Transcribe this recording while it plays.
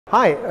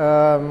Hi,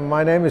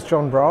 my name is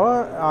John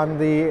Brauer. I'm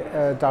the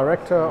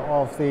director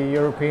of the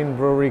European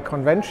Brewery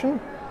Convention,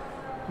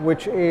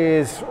 which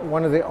is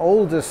one of the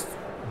oldest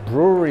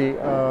brewery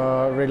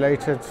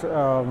related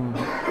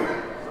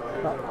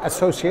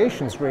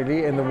associations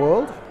really in the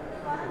world.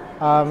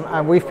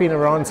 And we've been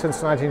around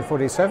since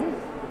 1947.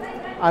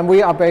 And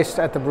we are based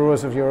at the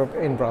Brewers of Europe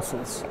in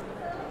Brussels.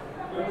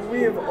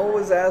 We have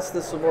always asked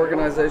this of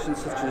organizations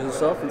such as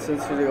yourself, and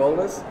since you're the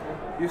oldest,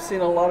 you've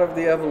seen a lot of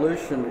the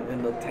evolution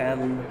in the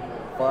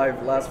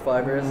last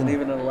 5 years and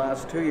even in the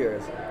last 2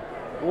 years.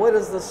 What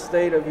is the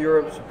state of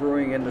Europe's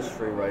brewing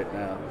industry right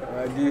now?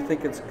 Do you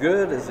think it's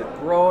good? Is it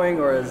growing?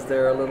 Or is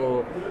there a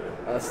little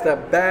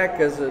step back?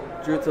 Is it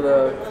due to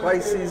the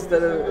crises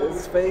that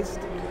it's faced?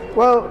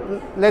 Well,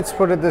 let's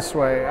put it this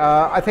way.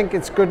 I think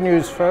it's good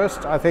news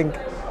first. I think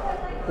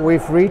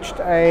we've reached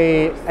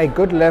a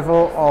good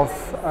level of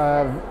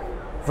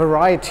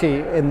variety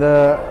in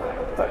the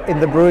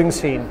brewing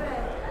scene.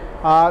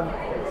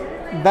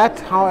 That,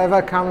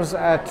 however, comes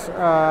at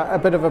a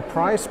bit of a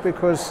price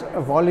because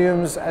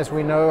volumes, as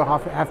we know,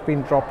 have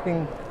been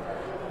dropping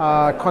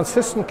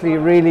consistently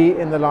really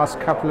in the last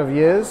couple of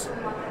years.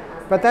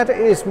 But that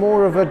is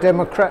more of a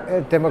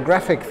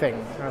demographic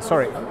thing.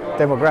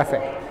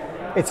 Demographic.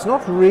 It's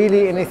not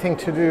really anything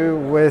to do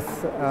with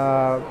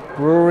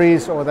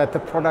breweries or that the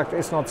product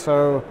is not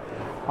so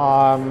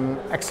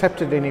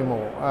accepted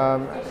anymore.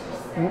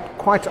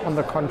 Quite on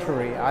the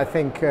contrary, I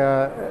think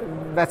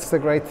that's the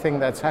great thing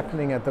that's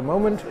happening at the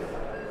moment.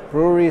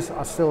 Breweries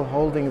are still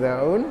holding their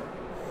own,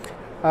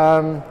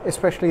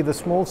 especially the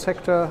small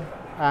sector,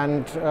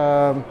 and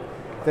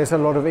there's a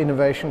lot of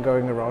innovation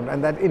going around,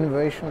 and that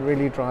innovation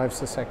really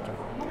drives the sector.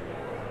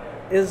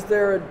 Is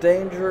there a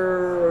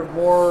danger of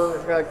more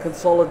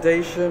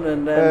consolidation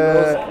and then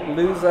those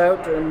lose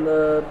out in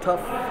the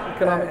tough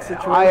economic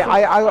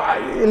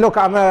situation? Look,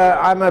 I'm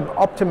an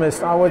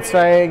optimist. I would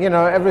say,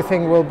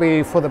 everything will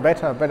be for the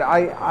better. But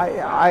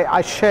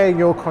I share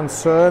your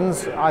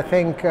concerns. I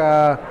think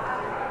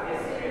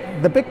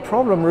the big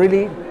problem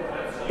really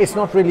is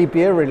not really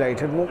beer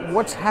related.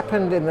 What's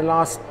happened in the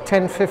last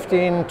 10,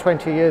 15,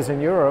 20 years in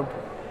Europe,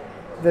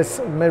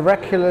 this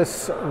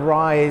miraculous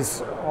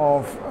rise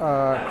of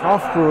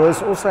craft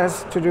brewers also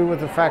has to do with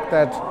the fact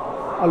that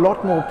a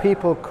lot more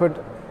people could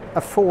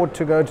afford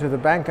to go to the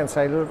bank and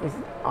say, look,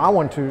 I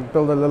want to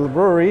build a little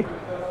brewery,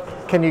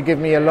 can you give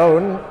me a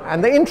loan?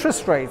 And the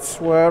interest rates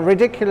were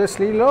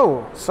ridiculously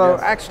low. So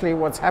actually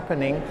what's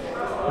happening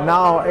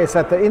now is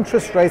that the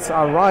interest rates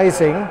are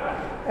rising.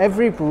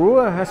 Every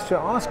brewer has to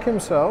ask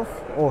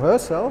himself or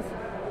herself,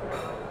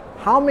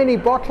 how many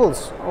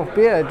bottles of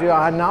beer do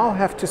I now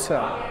have to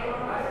sell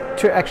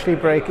to actually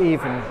break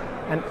even?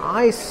 And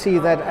I see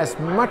that as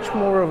much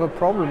more of a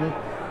problem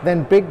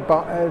than big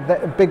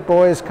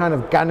boys kind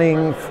of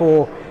gunning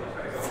for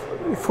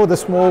the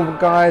small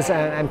guys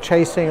and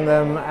chasing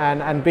them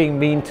and being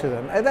mean to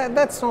them.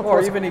 That's not.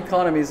 Or even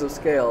economies of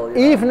scale.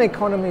 Even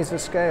economies of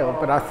scale.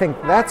 But I think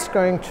that's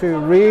going to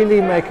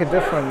really make a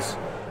difference.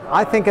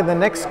 I think in the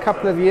next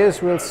couple of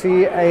years we'll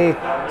see a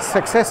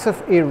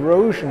successive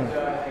erosion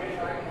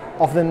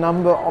of the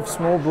number of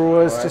small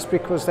brewers just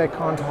because they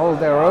can't hold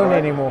their own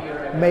anymore.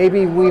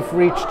 Maybe we've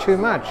reached too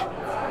much.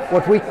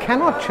 What we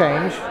cannot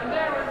change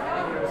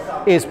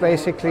is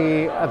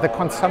basically the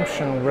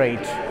consumption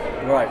rate.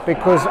 Right.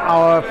 Because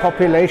our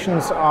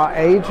populations are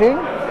aging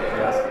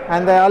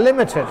and they are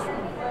limited.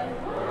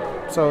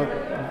 So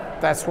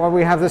that's why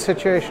we have the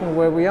situation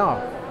where we are.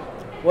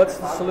 What's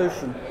the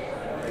solution?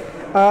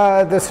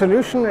 The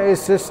solution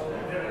is just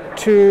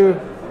to...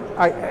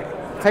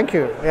 thank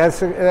you,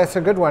 that's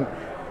a good one.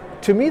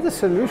 To me, the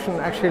solution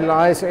actually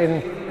lies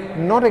in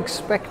not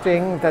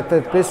expecting that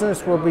the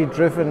business will be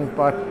driven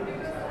by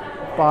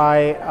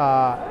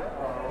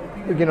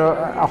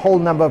a whole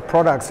number of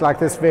products like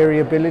this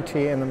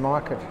variability in the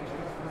market.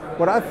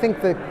 What I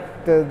think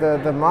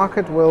the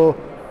market will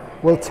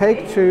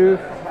take to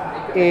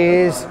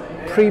is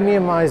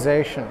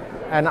premiumization,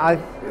 and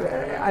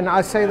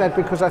I say that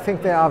because I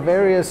think there are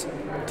various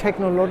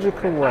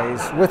technological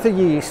ways with the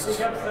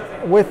yeast,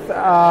 with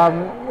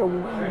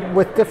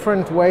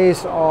different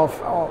ways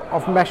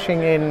of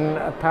mashing in,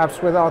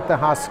 perhaps without the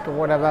husk or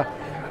whatever,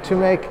 to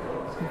make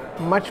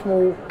much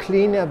more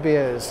cleaner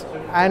beers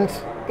and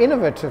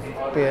innovative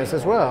beers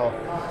as well.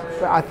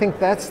 But I think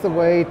that's the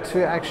way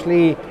to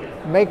actually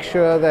make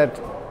sure that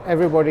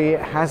everybody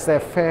has their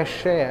fair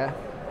share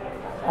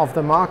of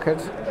the market.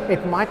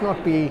 It might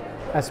not be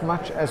as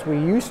much as we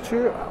used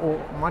to, or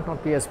might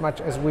not be as much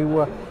as we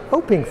were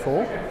hoping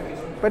for,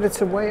 but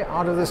it's a way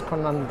out of this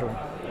conundrum.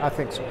 I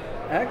think so.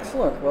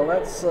 Excellent. Well,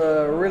 that's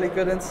really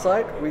good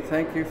insight. We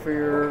thank you for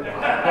your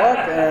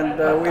talk, and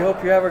we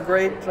hope you have a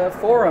great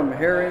forum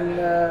here in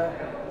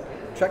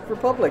Czech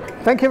Republic.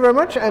 Thank you very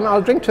much, and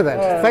I'll drink to that.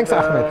 And, thanks,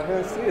 Ahmed.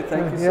 Good to see you.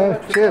 Thank you so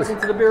much for cheers.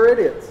 talking to the Beer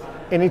Idiots.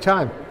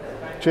 Anytime.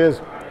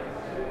 Cheers.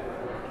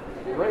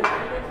 Great.